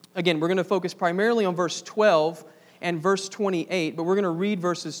Again, we're going to focus primarily on verse 12 and verse 28, but we're going to read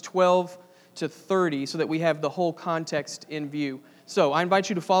verses 12 to 30 so that we have the whole context in view. So I invite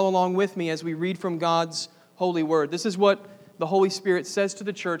you to follow along with me as we read from God's holy word. This is what the Holy Spirit says to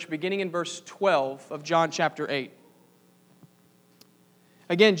the church beginning in verse 12 of John chapter 8.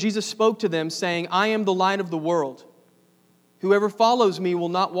 Again, Jesus spoke to them, saying, I am the light of the world. Whoever follows me will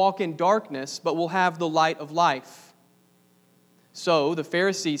not walk in darkness, but will have the light of life. So the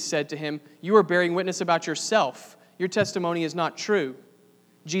Pharisees said to him, You are bearing witness about yourself. Your testimony is not true.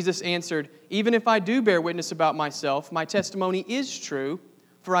 Jesus answered, Even if I do bear witness about myself, my testimony is true,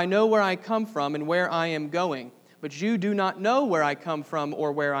 for I know where I come from and where I am going. But you do not know where I come from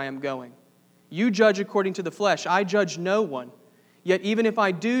or where I am going. You judge according to the flesh. I judge no one. Yet even if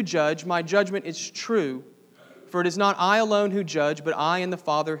I do judge, my judgment is true. For it is not I alone who judge, but I and the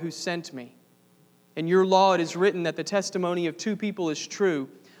Father who sent me. In your law it is written that the testimony of two people is true.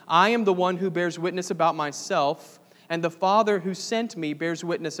 I am the one who bears witness about myself, and the Father who sent me bears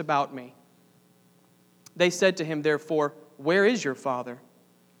witness about me. They said to him, therefore, Where is your Father?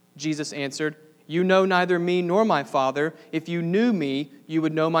 Jesus answered, You know neither me nor my Father. If you knew me, you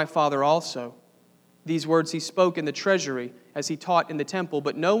would know my Father also. These words he spoke in the treasury as he taught in the temple,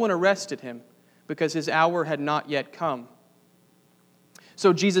 but no one arrested him, because his hour had not yet come.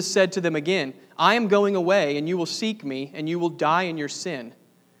 So Jesus said to them again, I am going away, and you will seek me, and you will die in your sin.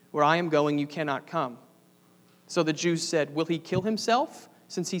 Where I am going, you cannot come. So the Jews said, Will he kill himself,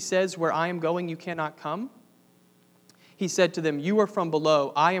 since he says, Where I am going, you cannot come? He said to them, You are from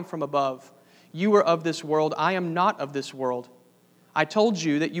below, I am from above. You are of this world, I am not of this world. I told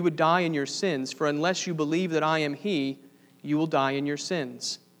you that you would die in your sins, for unless you believe that I am He, you will die in your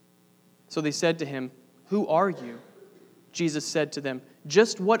sins. So they said to him, Who are you? Jesus said to them,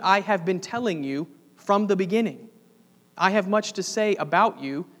 Just what I have been telling you from the beginning. I have much to say about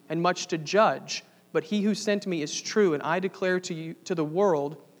you and much to judge, but he who sent me is true, and I declare to the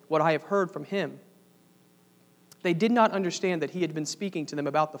world what I have heard from him. They did not understand that he had been speaking to them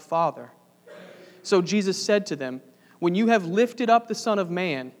about the Father. So Jesus said to them, When you have lifted up the Son of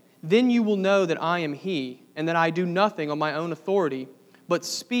Man, then you will know that I am He, and that I do nothing on my own authority, but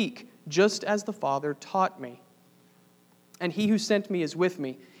speak just as the Father taught me. And he who sent me is with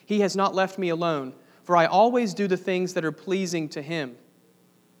me. He has not left me alone, for I always do the things that are pleasing to him.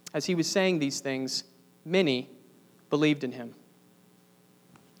 As he was saying these things, many believed in him.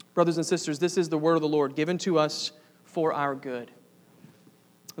 Brothers and sisters, this is the word of the Lord given to us for our good.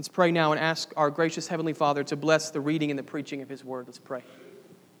 Let's pray now and ask our gracious Heavenly Father to bless the reading and the preaching of His word. Let's pray.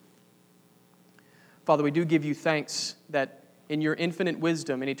 Father, we do give you thanks that in your infinite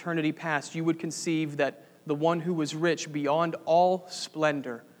wisdom in eternity past, you would conceive that the one who was rich beyond all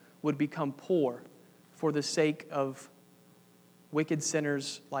splendor would become poor for the sake of wicked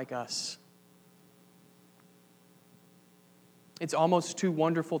sinners like us. It's almost too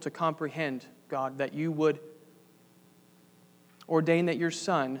wonderful to comprehend, God, that you would ordain that your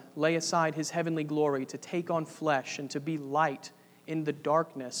Son lay aside His heavenly glory to take on flesh and to be light in the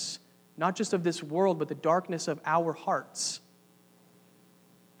darkness, not just of this world, but the darkness of our hearts.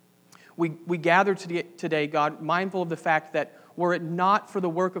 We gather today, God, mindful of the fact that were it not for the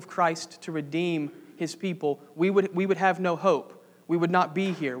work of Christ to redeem His people, we would have no hope. We would not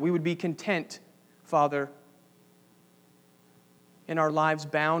be here. We would be content, Father, in our lives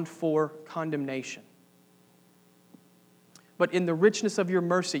bound for condemnation. But in the richness of your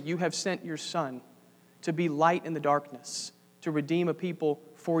mercy, you have sent your Son to be light in the darkness, to redeem a people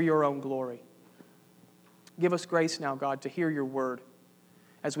for your own glory. Give us grace now, God, to hear your word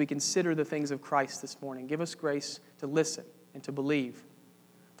as we consider the things of Christ this morning. Give us grace to listen and to believe.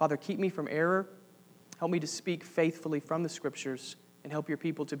 Father, keep me from error. Help me to speak faithfully from the Scriptures and help your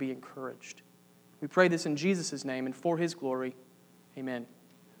people to be encouraged. We pray this in Jesus' name and for His glory. Amen.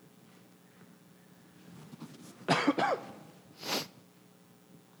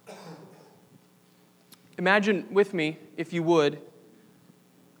 Imagine with me, if you would,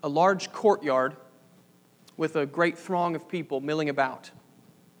 a large courtyard with a great throng of people milling about.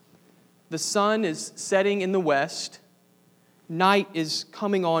 The sun is setting in the west. Night is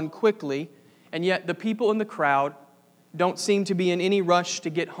coming on quickly, and yet the people in the crowd don't seem to be in any rush to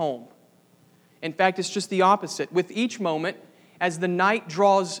get home. In fact, it's just the opposite. With each moment, as the night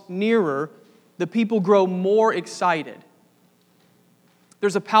draws nearer, the people grow more excited.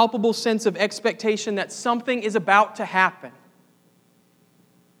 There's a palpable sense of expectation that something is about to happen.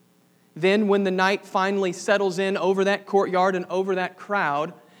 Then, when the night finally settles in over that courtyard and over that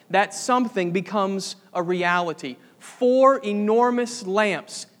crowd, that something becomes a reality. 4 enormous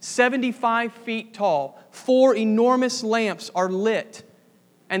lamps, 75 feet tall, 4 enormous lamps are lit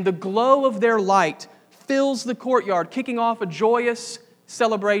and the glow of their light fills the courtyard, kicking off a joyous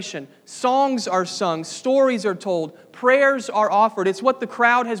celebration. Songs are sung, stories are told, prayers are offered. It's what the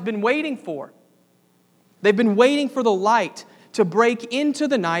crowd has been waiting for. They've been waiting for the light to break into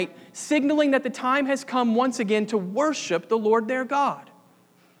the night, signaling that the time has come once again to worship the Lord their God.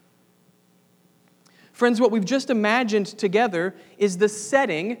 Friends, what we've just imagined together is the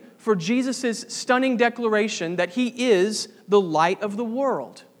setting for Jesus' stunning declaration that He is the light of the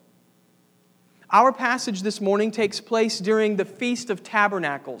world. Our passage this morning takes place during the Feast of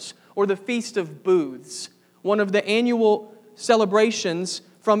Tabernacles, or the Feast of Booths, one of the annual celebrations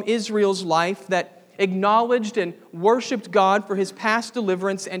from Israel's life that acknowledged and worshiped God for His past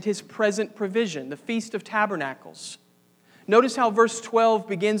deliverance and His present provision, the Feast of Tabernacles. Notice how verse 12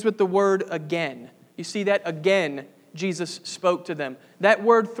 begins with the word again. You see that? Again, Jesus spoke to them. That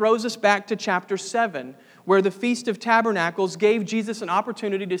word throws us back to chapter 7, where the Feast of Tabernacles gave Jesus an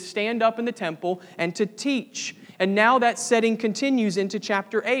opportunity to stand up in the temple and to teach. And now that setting continues into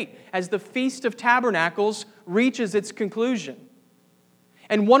chapter 8 as the Feast of Tabernacles reaches its conclusion.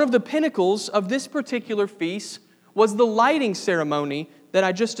 And one of the pinnacles of this particular feast was the lighting ceremony that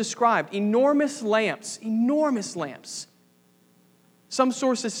I just described. Enormous lamps. Some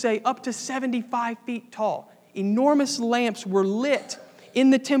sources say up to 75 feet tall. Enormous lamps were lit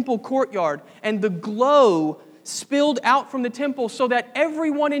in the temple courtyard, and the glow spilled out from the temple so that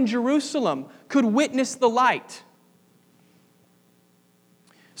everyone in Jerusalem could witness the light.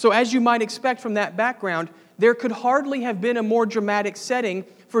 So as you might expect from that background, there could hardly have been a more dramatic setting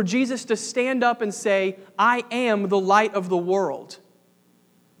for Jesus to stand up and say, "I am the light of the world."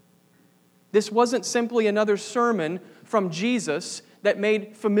 This wasn't simply another sermon from Jesus that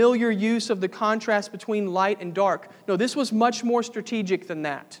made familiar use of the contrast between light and dark. No, this was much more strategic than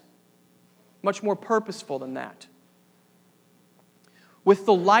that, much more purposeful than that. With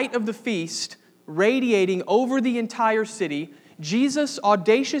the light of the feast radiating over the entire city, Jesus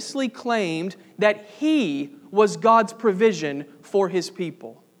audaciously claimed that He was God's provision for His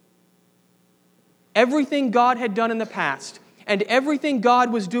people. Everything God had done in the past and everything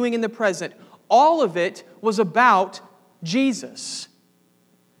God was doing in the present, all of it was about Jesus.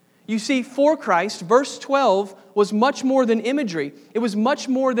 You see, for Christ, verse 12 was much more than imagery. It was much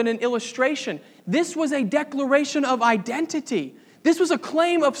more than an illustration. This was a declaration of identity. This was a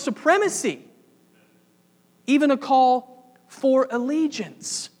claim of supremacy. Even a call for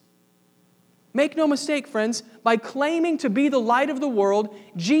allegiance. Make no mistake, friends, by claiming to be the light of the world,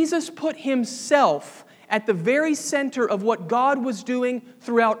 Jesus put Himself at the very center of what God was doing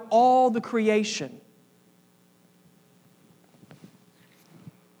throughout all the creation.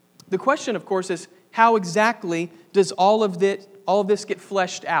 The question, of course, is how exactly does all of this get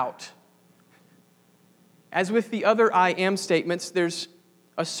fleshed out? As with the other I am statements, there's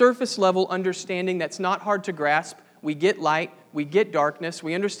a surface level understanding that's not hard to grasp. We get light, we get darkness,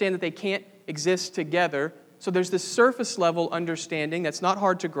 we understand that they can't exist together. So there's this surface level understanding that's not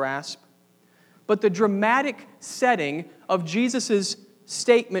hard to grasp. But the dramatic setting of Jesus'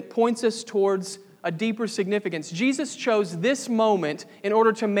 statement points us towards a deeper significance. Jesus chose this moment in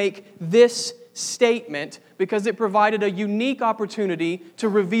order to make this statement because it provided a unique opportunity to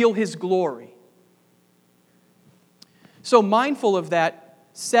reveal His glory. So mindful of that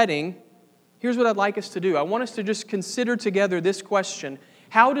setting, here's what I'd like us to do. I want us to just consider together this question.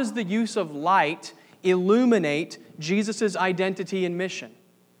 How does the use of light illuminate Jesus' identity and mission?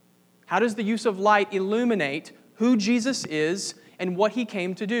 How does the use of light illuminate who Jesus is and what He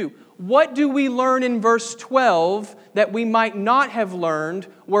came to do? What do we learn in verse 12 that we might not have learned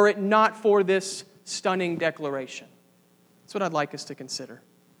were it not for this stunning declaration? That's what I'd like us to consider.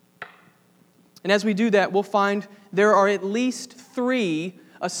 And as we do that, we'll find there are at least 3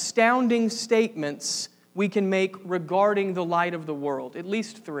 astounding statements we can make regarding the light of the world. At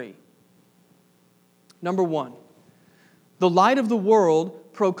least 3. Number 1, the light of the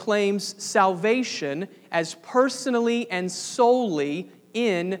world proclaims salvation as personally and solely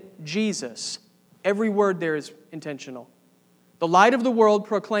in Jesus. Every word there is intentional. The light of the world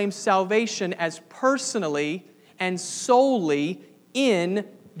proclaims salvation as personally and solely in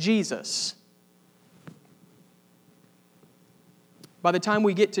Jesus. By the time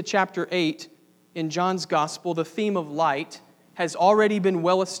we get to chapter 8 in John's Gospel, the theme of light has already been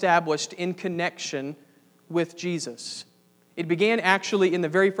well established in connection with Jesus. It began actually in the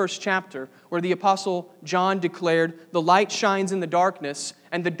very first chapter where the Apostle John declared, "The light shines in the darkness,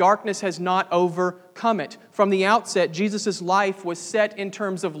 and the darkness has not overcome it." From the outset, Jesus' life was set in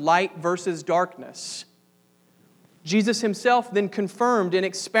terms of light versus darkness. Jesus Himself then confirmed and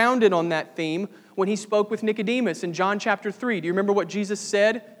expounded on that theme when he spoke with Nicodemus in John chapter 3. Do you remember what Jesus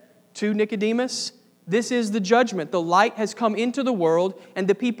said to Nicodemus? This is the judgment. The light has come into the world, and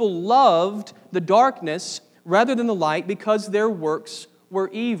the people loved the darkness rather than the light because their works were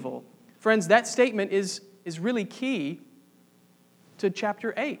evil. Friends, that statement is really key to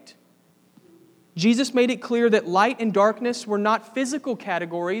chapter 8. Jesus made it clear that light and darkness were not physical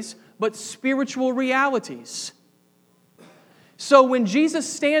categories, but spiritual realities. So when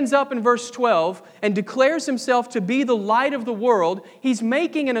Jesus stands up in verse 12 and declares himself to be the light of the world, he's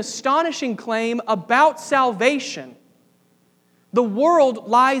making an astonishing claim about salvation. The world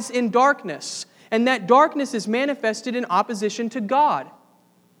lies in darkness, and that darkness is manifested in opposition to God.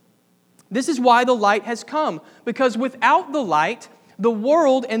 This is why the light has come, because without the light, the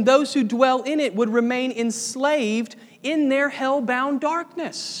world and those who dwell in it would remain enslaved in their hell-bound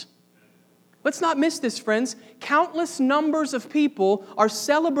darkness. Let's not miss this, friends. Countless numbers of people are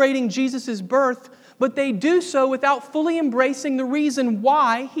celebrating Jesus' birth, but they do so without fully embracing the reason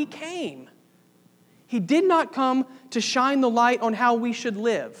why He came. He did not come to shine the light on how we should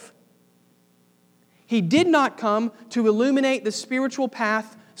live. He did not come to illuminate the spiritual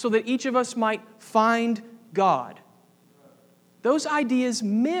path so that each of us might find God. Those ideas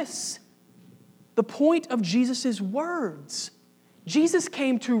miss the point of Jesus' words. Jesus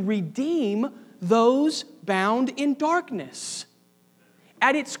came to redeem those bound in darkness.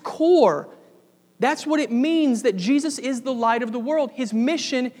 At its core, that's what it means that Jesus is the light of the world. His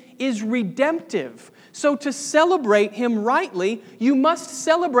mission is redemptive. So to celebrate Him rightly, you must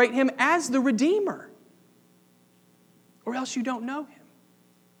celebrate Him as the Redeemer, or else you don't know Him.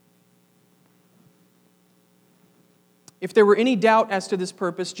 If there were any doubt as to this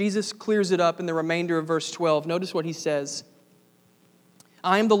purpose, Jesus clears it up in the remainder of verse 12. Notice what He says.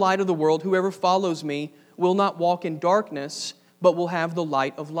 I am the light of the world. Whoever follows me will not walk in darkness, but will have the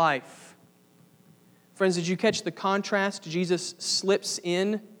light of life. Friends, did you catch the contrast Jesus slips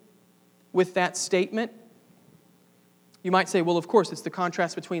in with that statement? You might say, well, of course, it's the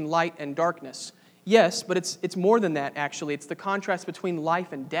contrast between light and darkness. Yes, but it's more than that, actually. It's the contrast between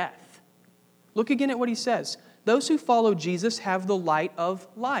life and death. Look again at what He says. Those who follow Jesus have the light of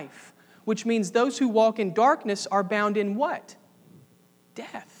life, which means those who walk in darkness are bound in what?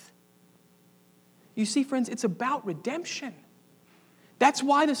 Death. You see, friends, it's about redemption. That's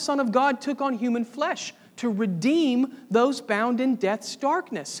why the Son of God took on human flesh, to redeem those bound in death's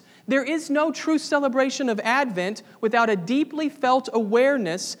darkness. There is no true celebration of Advent without a deeply felt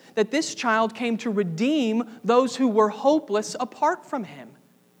awareness that this child came to redeem those who were hopeless apart from Him.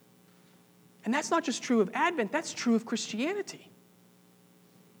 And that's not just true of Advent, that's true of Christianity.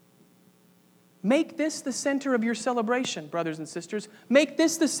 Make this the center of your celebration, brothers and sisters. Make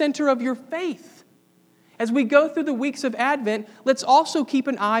this the center of your faith. As we go through the weeks of Advent, let's also keep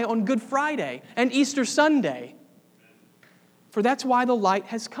an eye on Good Friday and Easter Sunday. For that's why the light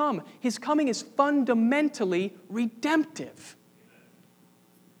has come. His coming is fundamentally redemptive.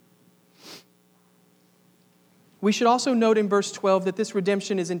 We should also note in verse 12 that this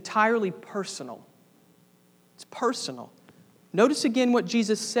redemption is entirely personal. It's personal. Notice again what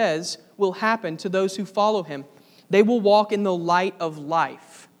Jesus says will happen to those who follow Him. They will walk in the light of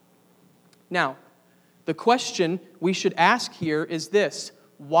life. Now, the question we should ask here is this: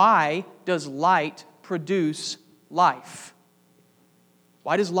 why does light produce life?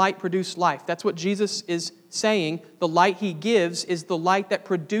 Why does light produce life? That's what Jesus is saying. The light He gives is the light that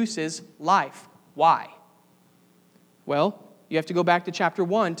produces life. Why? Well, you have to go back to chapter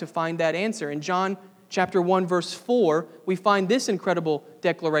 1 to find that answer. In John chapter 1, verse 4, we find this incredible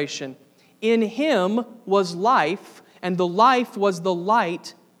declaration. In Him was life, and the life was the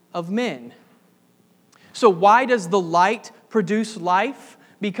light of men. So why does the light produce life?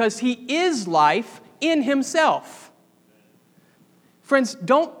 Because He is life in Himself. Friends,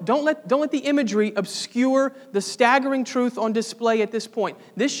 don't let the imagery obscure the staggering truth on display at this point.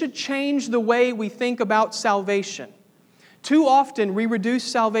 This should change the way we think about salvation. Too often we reduce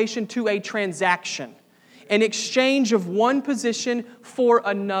salvation to a transaction, an exchange of one position for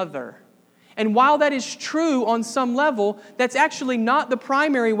another. And while that is true on some level, that's actually not the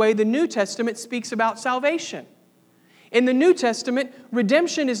primary way the New Testament speaks about salvation. In the New Testament,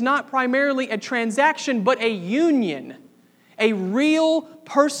 redemption is not primarily a transaction, but a union, a real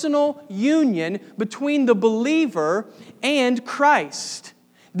personal union between the believer and Christ.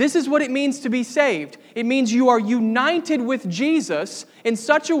 This is what it means to be saved. It means you are united with Jesus in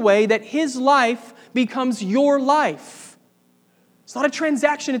such a way that His life becomes your life. It's not a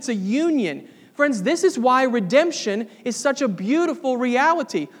transaction, it's a union. Friends, this is why redemption is such a beautiful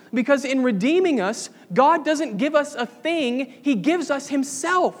reality. Because in redeeming us, God doesn't give us a thing, He gives us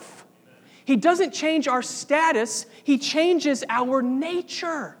Himself. He doesn't change our status. He changes our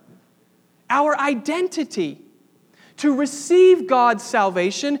nature, our identity. To receive God's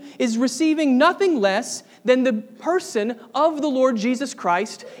salvation is receiving nothing less than the person of the Lord Jesus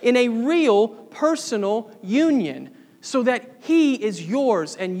Christ in a real personal union, so that He is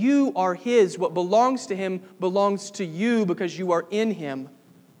yours and you are His. What belongs to Him belongs to you because you are in Him.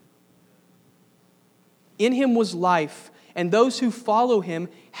 In Him was life, and those who follow Him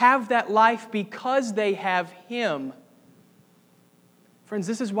have that life because they have Him. Friends,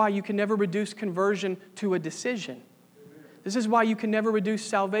 this is why you can never reduce conversion to a decision. This is why you can never reduce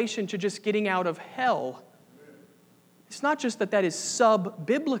salvation to just getting out of hell. It's not just that is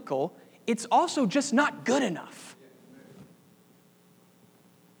sub-biblical, it's also just not good enough.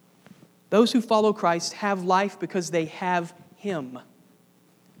 Those who follow Christ have life because they have Him.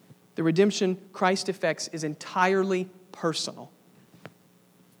 The redemption Christ effects is entirely personal.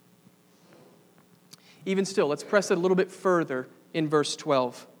 Even still, let's press it a little bit further in verse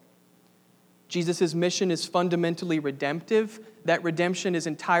 12. Jesus' mission is fundamentally redemptive. That redemption is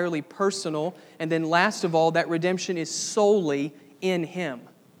entirely personal. And then last of all, that redemption is solely in Him.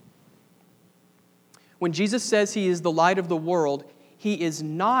 When Jesus says He is the light of the world, He is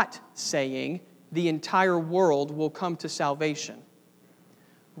not saying the entire world will come to salvation.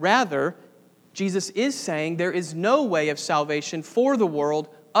 Rather, Jesus is saying there is no way of salvation for the world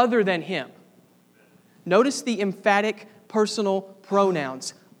other than Him. Notice the emphatic personal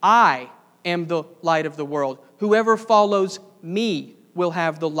pronouns. I am the light of the world. Whoever follows me will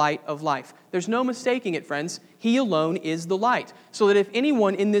have the light of life. There's no mistaking it, friends. He alone is the light. So that if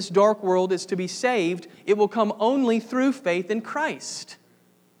anyone in this dark world is to be saved, it will come only through faith in Christ.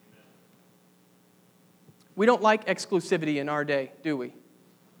 We don't like exclusivity in our day, do we?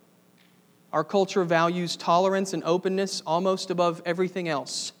 Our culture values tolerance and openness almost above everything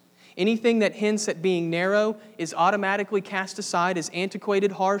else. Anything that hints at being narrow is automatically cast aside as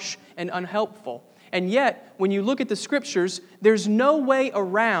antiquated, harsh, and unhelpful. And yet, when you look at the Scriptures, there's no way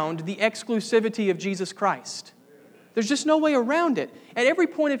around the exclusivity of Jesus Christ. There's just no way around it. At every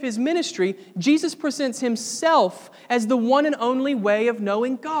point of His ministry, Jesus presents Himself as the one and only way of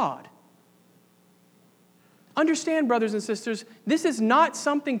knowing God. Understand, brothers and sisters, this is not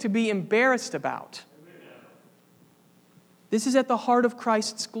something to be embarrassed about. This is at the heart of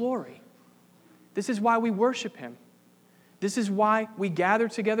Christ's glory. This is why we worship Him. This is why we gather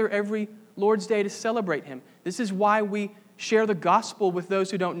together every Lord's Day to celebrate Him. This is why we share the gospel with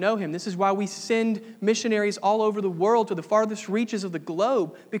those who don't know Him. This is why we send missionaries all over the world to the farthest reaches of the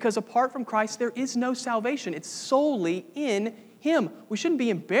globe, because apart from Christ, there is no salvation. It's solely in Him. We shouldn't be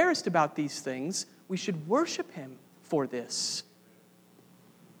embarrassed about these things. We should worship Him for this.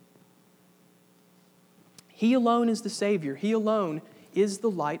 He alone is the Savior. He alone is the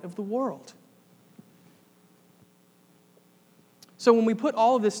light of the world. So when we put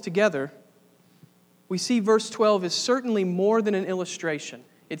all of this together, we see verse 12 is certainly more than an illustration.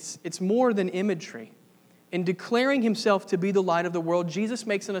 It's more than imagery. In declaring Himself to be the light of the world, Jesus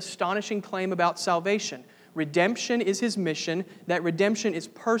makes an astonishing claim about salvation. Redemption is His mission, that redemption is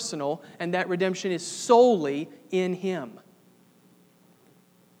personal, and that redemption is solely in Him.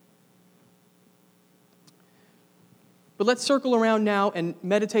 But let's circle around now and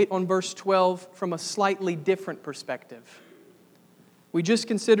meditate on verse 12 from a slightly different perspective. We just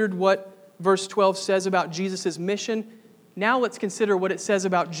considered what verse 12 says about Jesus' mission. Now let's consider what it says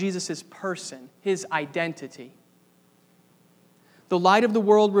about Jesus' person, His identity. The light of the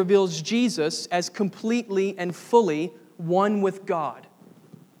world reveals Jesus as completely and fully one with God.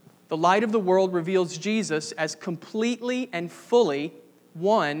 The light of the world reveals Jesus as completely and fully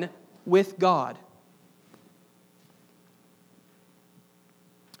one with God.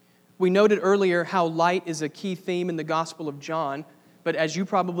 We noted earlier how light is a key theme in the Gospel of John, but as you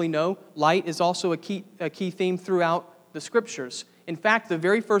probably know, light is also a key theme throughout the Scriptures. In fact, the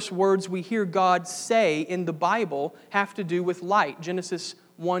very first words we hear God say in the Bible have to do with light. Genesis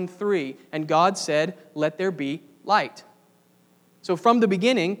 1:3, and God said, "Let there be light." So from the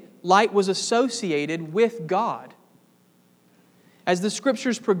beginning, light was associated with God. As the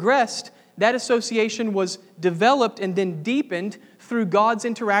Scriptures progressed, that association was developed and then deepened through God's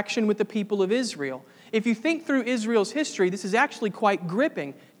interaction with the people of Israel. If you think through Israel's history, this is actually quite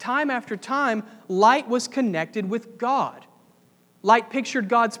gripping. Time after time, light was connected with God. Light pictured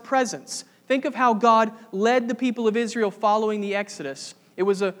God's presence. Think of how God led the people of Israel following the Exodus. It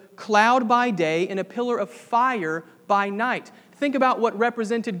was a cloud by day and a pillar of fire by night. Think about what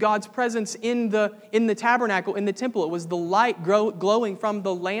represented God's presence in the tabernacle, in the temple. It was the light glowing from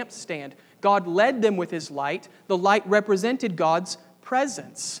the lampstand. God led them with His light. The light represented God's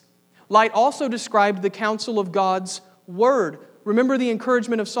presence. Light also described the counsel of God's Word. Remember the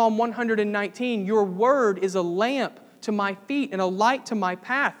encouragement of Psalm 119, your Word is a lamp to my feet and a light to my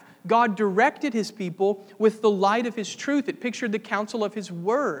path. God directed His people with the light of His truth. It pictured the counsel of His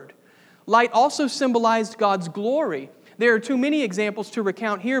Word. Light also symbolized God's glory. There are too many examples to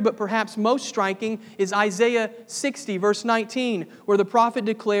recount here, but perhaps most striking is Isaiah 60, verse 19, where the prophet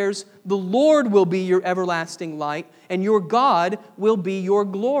declares, the Lord will be your everlasting light, and your God will be your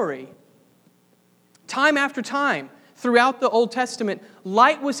glory. Time after time, throughout the Old Testament,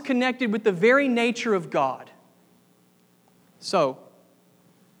 light was connected with the very nature of God. So,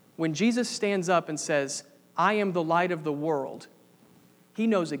 when Jesus stands up and says, I am the light of the world, He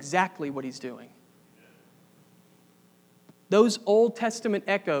knows exactly what He's doing. Those Old Testament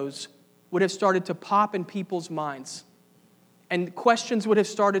echoes would have started to pop in people's minds, and questions would have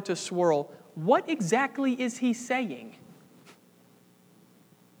started to swirl. What exactly is He saying?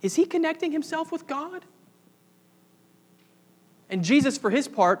 Is He connecting Himself with God? And Jesus, for His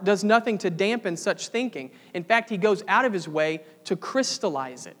part, does nothing to dampen such thinking. In fact, He goes out of His way to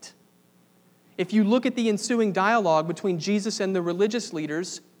crystallize it. If you look at the ensuing dialogue between Jesus and the religious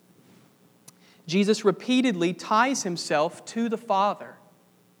leaders, Jesus repeatedly ties Himself to the Father.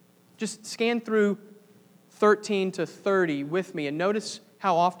 Just scan through 13 to 30 with me and notice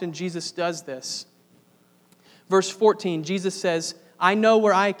how often Jesus does this. Verse 14, Jesus says, I know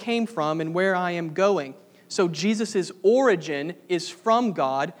where I came from and where I am going. So Jesus' origin is from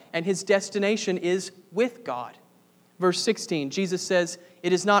God and His destination is with God. Verse 16, Jesus says,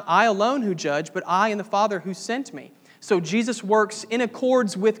 it is not I alone who judge, but I and the Father who sent me. So Jesus works in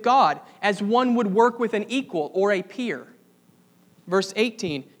accords with God as one would work with an equal or a peer. Verse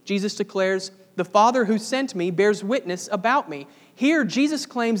 18, Jesus declares, the Father who sent me bears witness about me. Here, Jesus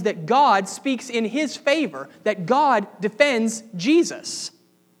claims that God speaks in His favor, that God defends Jesus.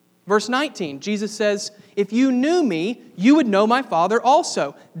 Verse 19, Jesus says, if you knew me, you would know my Father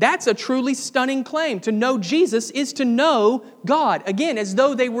also. That's a truly stunning claim. To know Jesus is to know God. Again, as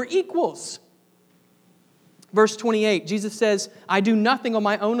though they were equals. Verse 28, Jesus says, I do nothing on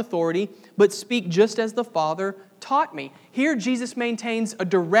my own authority, but speak just as the Father taught me. Here, Jesus maintains a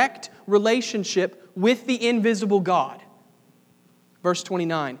direct relationship with the invisible God. Verse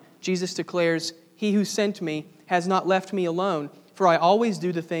 29, Jesus declares, he who sent me has not left me alone, for I always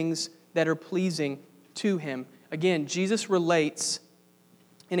do the things that are pleasing to Him. Again, Jesus relates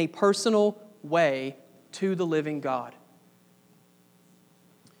in a personal way to the living God.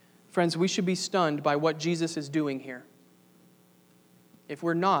 Friends, we should be stunned by what Jesus is doing here. If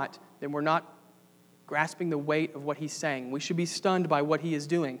we're not, then we're not grasping the weight of what He's saying. We should be stunned by what He is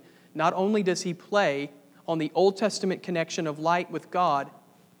doing. Not only does He play on the Old Testament connection of light with God,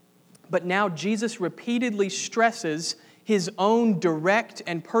 but now Jesus repeatedly stresses His own direct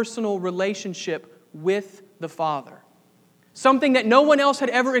and personal relationship with the Father. Something that no one else had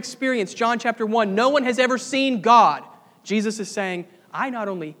ever experienced. John chapter 1, no one has ever seen God. Jesus is saying, I not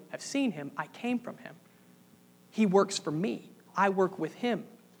only have seen Him, I came from Him. He works for me. I work with Him.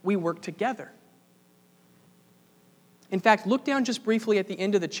 We work together. In fact, look down just briefly at the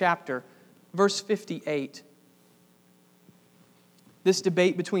end of the chapter, verse 58. This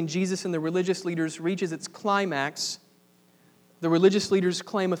debate between Jesus and the religious leaders reaches its climax. The religious leaders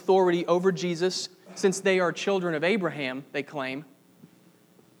claim authority over Jesus since they are children of Abraham, they claim.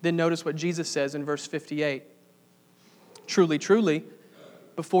 Then notice what Jesus says in verse 58. Truly, truly,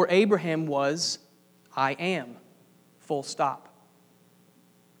 before Abraham was, I am. Full stop.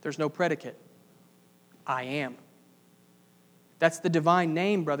 There's no predicate. I am. That's the divine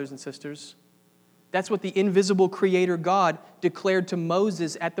name, brothers and sisters. That's what the invisible Creator God declared to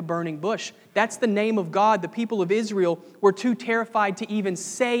Moses at the burning bush. That's the name of God the people of Israel were too terrified to even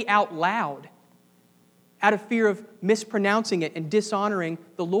say out loud out of fear of mispronouncing it and dishonoring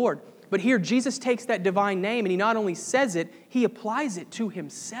the Lord. But here, Jesus takes that divine name and He not only says it, He applies it to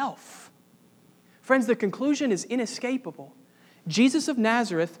Himself. Friends, the conclusion is inescapable. Jesus of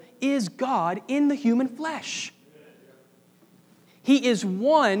Nazareth is God in the human flesh. He is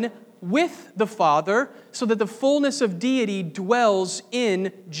one with the Father so that the fullness of deity dwells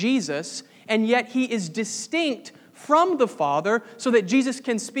in Jesus, and yet He is distinct from the Father so that Jesus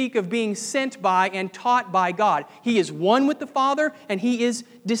can speak of being sent by and taught by God. He is one with the Father and He is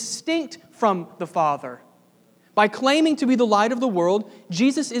distinct from the Father. By claiming to be the light of the world,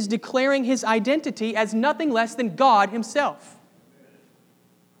 Jesus is declaring His identity as nothing less than God Himself.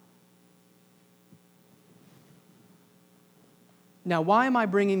 Now, why am I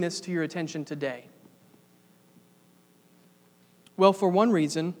bringing this to your attention today? Well, for one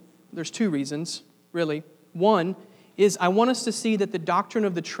reason, there's two reasons, really. One is I want us to see that the doctrine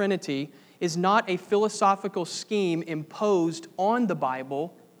of the Trinity is not a philosophical scheme imposed on the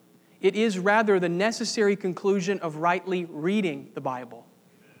Bible. It is rather the necessary conclusion of rightly reading the Bible.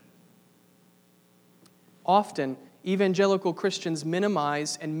 Often, evangelical Christians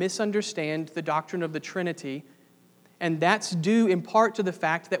minimize and misunderstand the doctrine of the Trinity, and that's due in part to the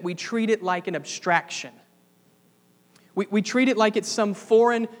fact that we treat it like an abstraction. We treat it like it's some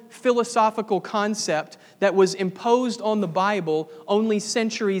foreign philosophical concept that was imposed on the Bible only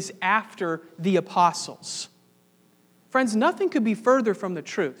centuries after the apostles. Friends, nothing could be further from the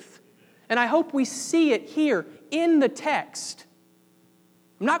truth. And I hope we see it here in the text.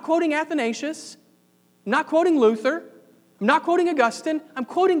 I'm not quoting Athanasius. I'm not quoting Luther. I'm not quoting Augustine. I'm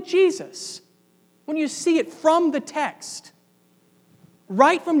quoting Jesus. When you see it from the text,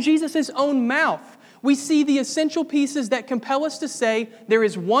 right from Jesus' own mouth, we see the essential pieces that compel us to say there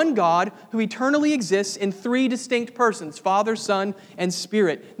is one God who eternally exists in three distinct persons, Father, Son, and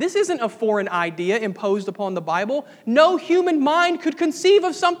Spirit. This isn't a foreign idea imposed upon the Bible. No human mind could conceive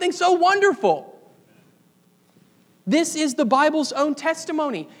of something so wonderful. This is the Bible's own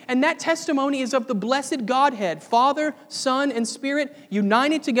testimony, and that testimony is of the blessed Godhead, Father, Son, and Spirit,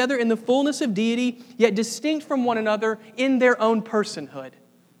 united together in the fullness of deity, yet distinct from one another in their own personhood.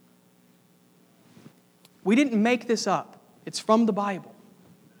 We didn't make this up. It's from the Bible.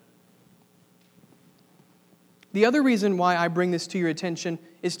 The other reason why I bring this to your attention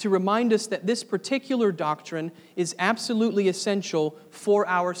is to remind us that this particular doctrine is absolutely essential for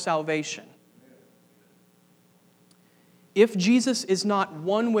our salvation. If Jesus is not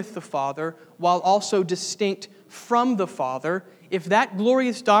one with the Father, while also distinct from the Father, if that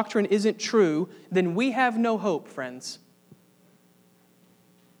glorious doctrine isn't true, then we have no hope, friends.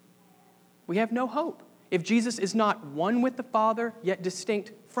 We have no hope. If Jesus is not one with the Father, yet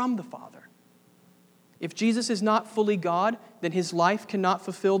distinct from the Father. If Jesus is not fully God, then His life cannot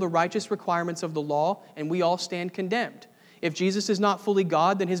fulfill the righteous requirements of the law, and we all stand condemned. If Jesus is not fully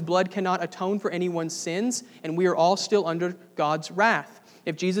God, then His blood cannot atone for anyone's sins, and we are all still under God's wrath.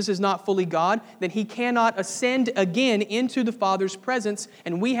 If Jesus is not fully God, then He cannot ascend again into the Father's presence,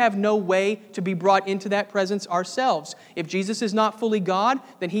 and we have no way to be brought into that presence ourselves. If Jesus is not fully God,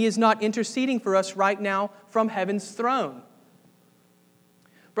 then He is not interceding for us right now from heaven's throne.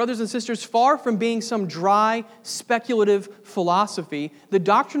 Brothers and sisters, far from being some dry, speculative philosophy, the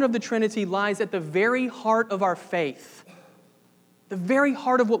doctrine of the Trinity lies at the very heart of our faith, the very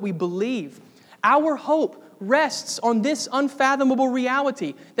heart of what we believe. Our hope rests on this unfathomable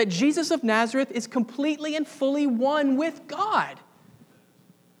reality that Jesus of Nazareth is completely and fully one with God.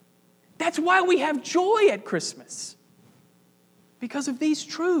 That's why we have joy at Christmas, because of these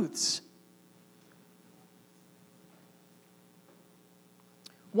truths.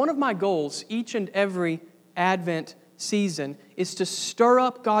 One of my goals each and every Advent season is to stir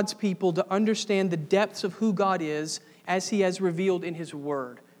up God's people to understand the depths of who God is as He has revealed in His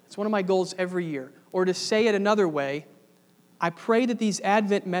Word. It's one of my goals every year. Or to say it another way, I pray that these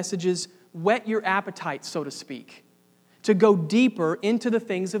Advent messages whet your appetite, so to speak, to go deeper into the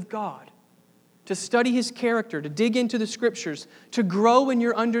things of God, to study His character, to dig into the Scriptures, to grow in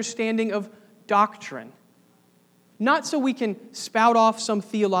your understanding of doctrine. Not so we can spout off some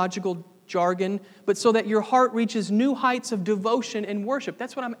theological jargon, but so that your heart reaches new heights of devotion and worship.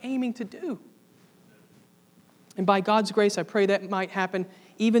 That's what I'm aiming to do. And by God's grace, I pray that might happen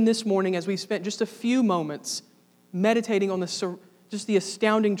even this morning as we've spent just a few moments meditating on just the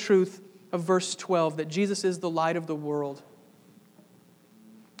astounding truth of verse 12, that Jesus is the light of the world.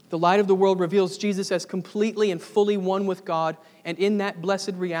 The light of the world reveals Jesus as completely and fully one with God, and in that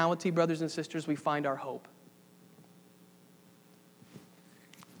blessed reality, brothers and sisters, we find our hope.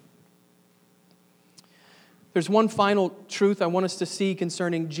 There's one final truth I want us to see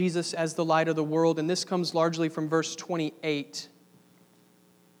concerning Jesus as the light of the world, and this comes largely from verse 28.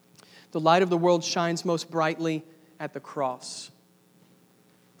 The light of the world shines most brightly at the cross.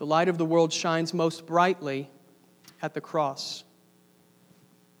 The light of the world shines most brightly at the cross.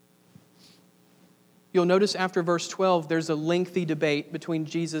 You'll notice after verse 12, there's a lengthy debate between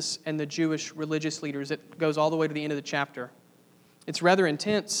Jesus and the Jewish religious leaders. It goes all the way to the end of the chapter. It's rather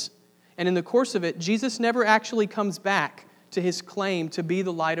intense. And in the course of it, Jesus never actually comes back to His claim to be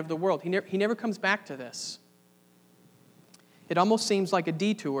the light of the world. He never comes back to this. It almost seems like a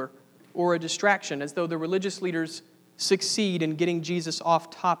detour or a distraction, as though the religious leaders succeed in getting Jesus off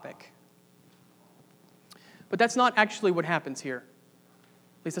topic. But that's not actually what happens here.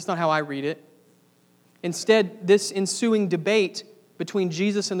 At least that's not how I read it. Instead, this ensuing debate between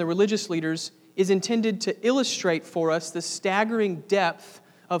Jesus and the religious leaders is intended to illustrate for us the staggering depth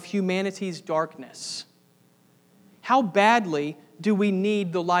of humanity's darkness. how badly do we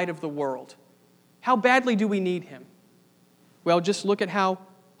need the light of the world? How badly do we need Him? Well, just look at how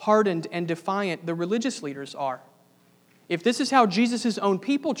hardened and defiant the religious leaders are. If this is how Jesus' own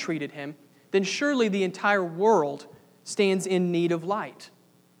people treated Him, then surely the entire world stands in need of light.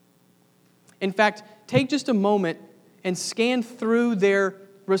 In fact, take just a moment and scan through their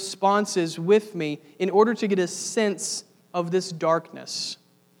responses with me in order to get a sense of this darkness.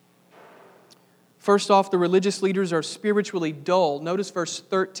 First off, the religious leaders are spiritually dull. Notice verse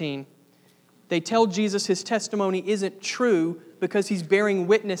 13. They tell Jesus his testimony isn't true because he's bearing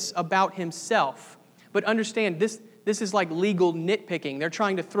witness about himself. But understand, this is like legal nitpicking. They're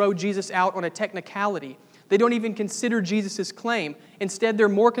trying to throw Jesus out on a technicality. They don't even consider Jesus' claim. Instead, they're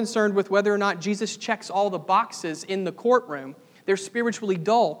more concerned with whether or not Jesus checks all the boxes in the courtroom. They're spiritually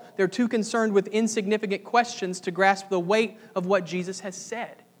dull. They're too concerned with insignificant questions to grasp the weight of what Jesus has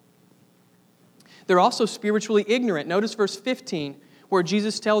said. They're also spiritually ignorant. Notice verse 15, where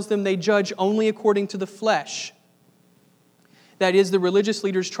Jesus tells them they judge only according to the flesh. That is, the religious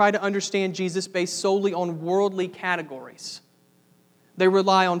leaders try to understand Jesus based solely on worldly categories. They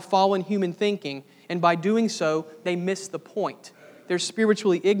rely on fallen human thinking, and by doing so, they miss the point. They're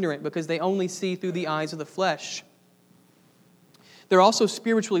spiritually ignorant because they only see through the eyes of the flesh. They're also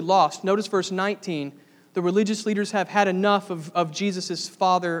spiritually lost. Notice verse 19. The religious leaders have had enough of Jesus'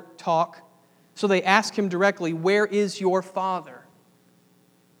 Father talk, so they ask Him directly, "Where is your Father?"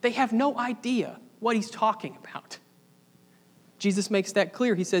 They have no idea what He's talking about. Jesus makes that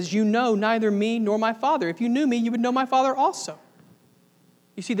clear. He says, "You know neither me nor my Father. If you knew me, you would know my Father also."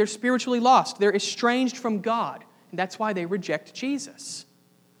 You see, they're spiritually lost. They're estranged from God, and that's why they reject Jesus.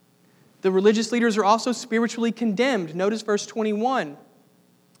 The religious leaders are also spiritually condemned. Notice verse 21.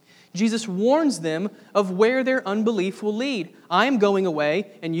 Jesus warns them of where their unbelief will lead. "I am going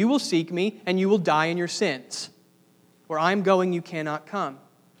away, and you will seek me, and you will die in your sins. Where I am going, you cannot come."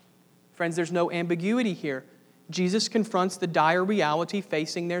 Friends, there's no ambiguity here. Jesus confronts the dire reality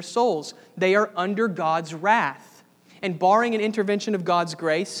facing their souls. They are under God's wrath. And barring an intervention of God's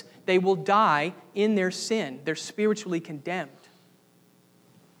grace, they will die in their sin. They're spiritually condemned.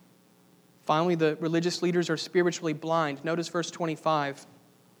 Finally, the religious leaders are spiritually blind. Notice verse 25.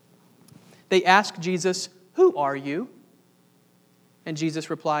 They ask Jesus, "Who are you?" And Jesus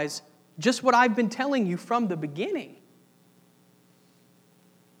replies, "Just what I've been telling you from the beginning."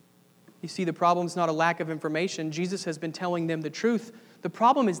 You see, the problem is not a lack of information. Jesus has been telling them the truth. The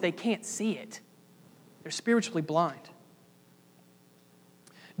problem is they can't see it. They're spiritually blind.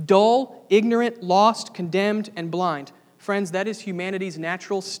 Dull, ignorant, lost, condemned, and blind. Friends, that is humanity's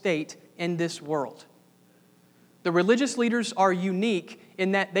natural state in this world. The religious leaders are unique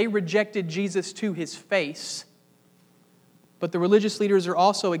in that they rejected Jesus to His face. But the religious leaders are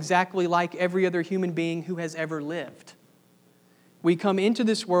also exactly like every other human being who has ever lived. We come into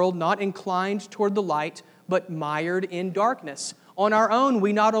this world not inclined toward the light, but mired in darkness. On our own,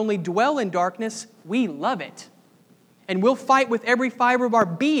 we not only dwell in darkness, we love it. And we'll fight with every fiber of our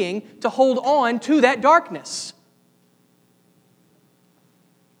being to hold on to that darkness.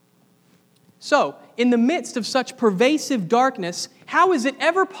 So, in the midst of such pervasive darkness, how is it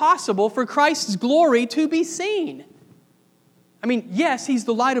ever possible for Christ's glory to be seen? I mean, yes, He's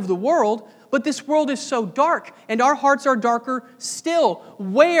the light of the world, but this world is so dark, and our hearts are darker still.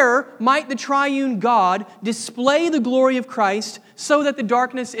 Where might the triune God display the glory of Christ so that the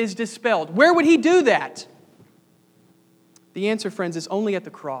darkness is dispelled? Where would He do that? The answer, friends, is only at the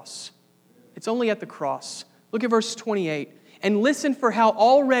cross. It's only at the cross. Look at verse 28. And listen for how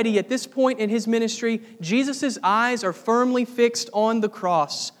already at this point in His ministry, Jesus' eyes are firmly fixed on the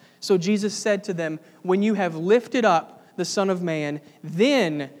cross. So Jesus said to them, "When you have lifted up the Son of Man,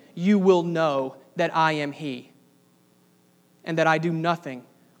 then you will know that I am He, and that I do nothing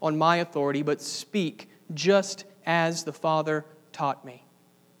on my authority, but speak just as the Father taught me."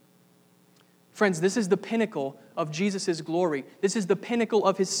 Friends, this is the pinnacle of Jesus' glory. This is the pinnacle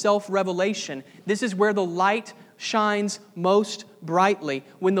of His self-revelation. This is where the light shines most brightly,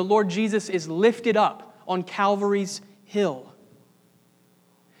 when the Lord Jesus is lifted up on Calvary's hill.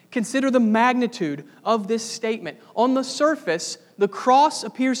 Consider the magnitude of this statement. On the surface, the cross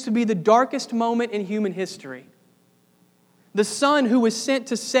appears to be the darkest moment in human history. The Son who was sent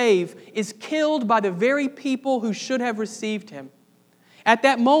to save is killed by the very people who should have received Him. At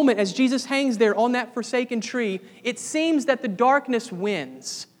that moment, as Jesus hangs there on that forsaken tree, it seems that the darkness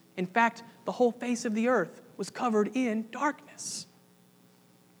wins. In fact, the whole face of the earth was covered in darkness.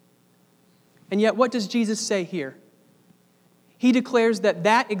 And yet, what does Jesus say here? He declares that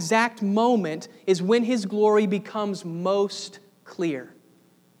that exact moment is when His glory becomes most clear.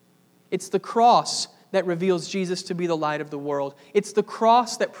 It's the cross that reveals Jesus to be the light of the world. It's the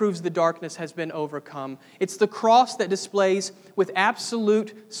cross that proves the darkness has been overcome. It's the cross that displays with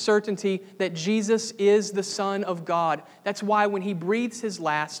absolute certainty that Jesus is the Son of God. That's why when He breathes His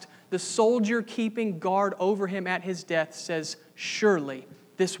last, the soldier keeping guard over Him at His death says, "Surely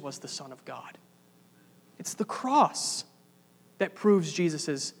this was the Son of God." It's the cross that proves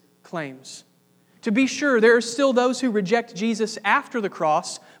Jesus' claims. To be sure, there are still those who reject Jesus after the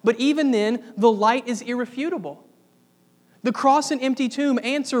cross, but even then, the light is irrefutable. The cross and empty tomb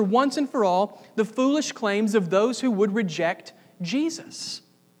answer once and for all the foolish claims of those who would reject Jesus.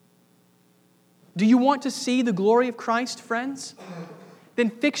 Do you want to see the glory of Christ, friends?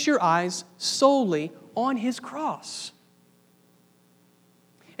 Then fix your eyes solely on His cross.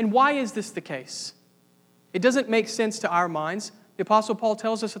 And why is this the case? It doesn't make sense to our minds. The Apostle Paul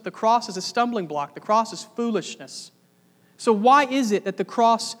tells us that the cross is a stumbling block. The cross is foolishness. So why is it that the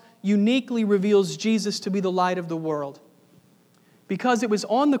cross uniquely reveals Jesus to be the light of the world? Because it was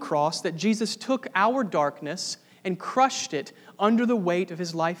on the cross that Jesus took our darkness and crushed it under the weight of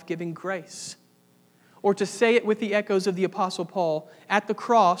His life-giving grace. Or to say it with the echoes of the Apostle Paul, at the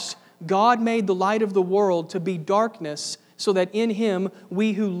cross, God made the light of the world to be darkness so that in Him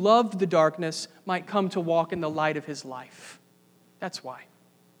we who loved the darkness might come to walk in the light of His life. That's why.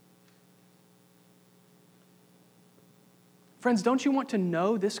 Friends, don't you want to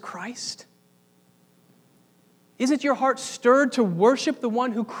know this Christ? Isn't your heart stirred to worship the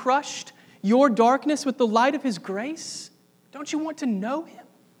one who crushed your darkness with the light of His grace? Don't you want to know Him?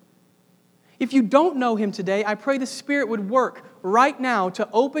 If you don't know Him today, I pray the Spirit would work right now to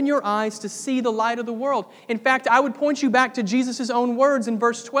open your eyes to see the light of the world. In fact, I would point you back to Jesus' own words in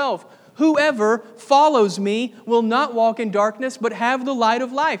verse 12. "Whoever follows me will not walk in darkness, but have the light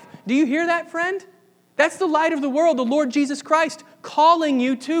of life." Do you hear that, friend? That's the light of the world, the Lord Jesus Christ, calling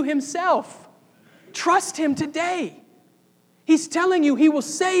you to Himself. Trust Him today. He's telling you He will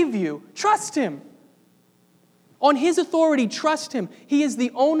save you. Trust Him. On His authority, trust Him. He is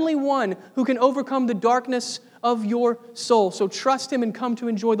the only one who can overcome the darkness of your soul. So trust Him and come to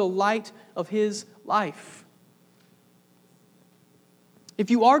enjoy the light of His life. If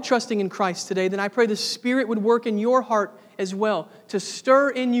you are trusting in Christ today, then I pray the Spirit would work in your heart as well to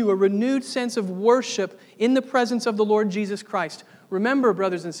stir in you a renewed sense of worship in the presence of the Lord Jesus Christ. Remember,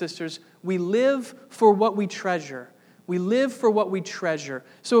 brothers and sisters, we live for what we treasure. We live for what we treasure.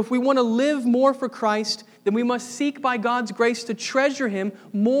 So if we want to live more for Christ, then we must seek by God's grace to treasure Him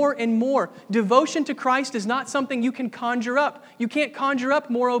more and more. Devotion to Christ is not something you can conjure up. You can't conjure up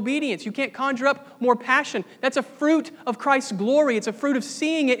more obedience. You can't conjure up more passion. That's a fruit of Christ's glory. It's a fruit of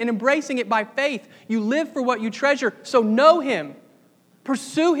seeing it and embracing it by faith. You live for what you treasure, so know Him.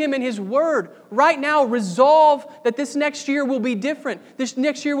 Pursue Him in His Word. Right now, resolve that this next year will be different. This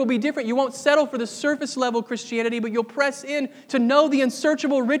next year will be different. You won't settle for the surface level Christianity, but you'll press in to know the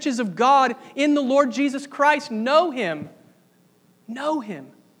unsearchable riches of God in the Lord Jesus Christ. Know Him. Know Him.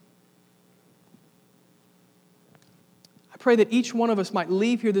 I pray that each one of us might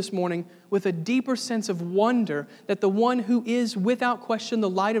leave here this morning with a deeper sense of wonder that the one who is, without question, the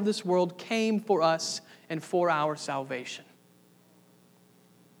light of this world came for us and for our salvation.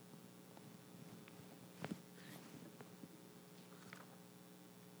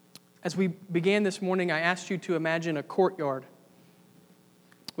 As we began this morning, I asked you to imagine a courtyard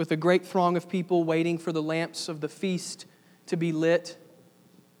with a great throng of people waiting for the lamps of the feast to be lit.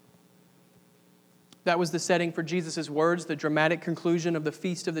 That was the setting for Jesus' words, the dramatic conclusion of the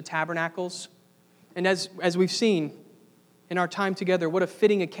Feast of the Tabernacles. And as we've seen in our time together, what a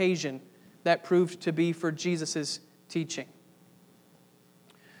fitting occasion that proved to be for Jesus' teaching.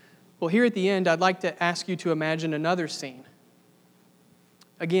 Well, here at the end, I'd like to ask you to imagine another scene.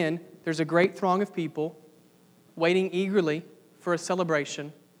 Again, there's a great throng of people waiting eagerly for a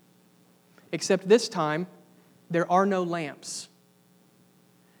celebration, except this time, there are no lamps.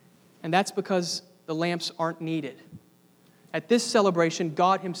 And that's because the lamps aren't needed. At this celebration,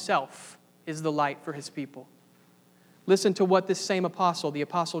 God Himself is the light for His people. Listen to what this same apostle, the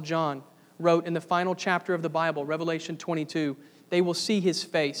Apostle John, wrote in the final chapter of the Bible, Revelation 22. They will see His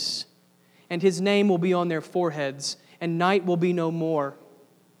face, and His name will be on their foreheads, and night will be no more.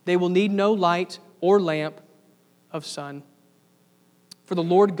 They will need no light or lamp of sun. For the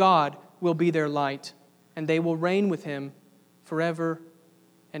Lord God will be their light, and they will reign with Him forever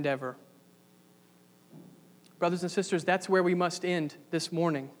and ever. Brothers and sisters, that's where we must end this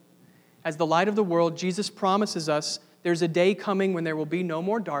morning. As the light of the world, Jesus promises us there's a day coming when there will be no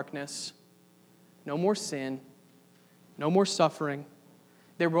more darkness, no more sin, no more suffering.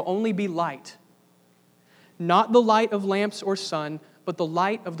 There will only be light. Not the light of lamps or sun, but the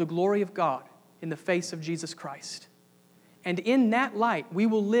light of the glory of God in the face of Jesus Christ. And in that light, we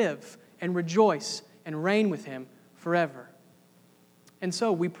will live and rejoice and reign with Him forever. And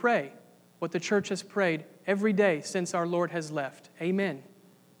so we pray what the church has prayed every day since our Lord has left. Amen.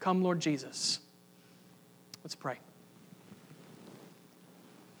 Come, Lord Jesus. Let's pray.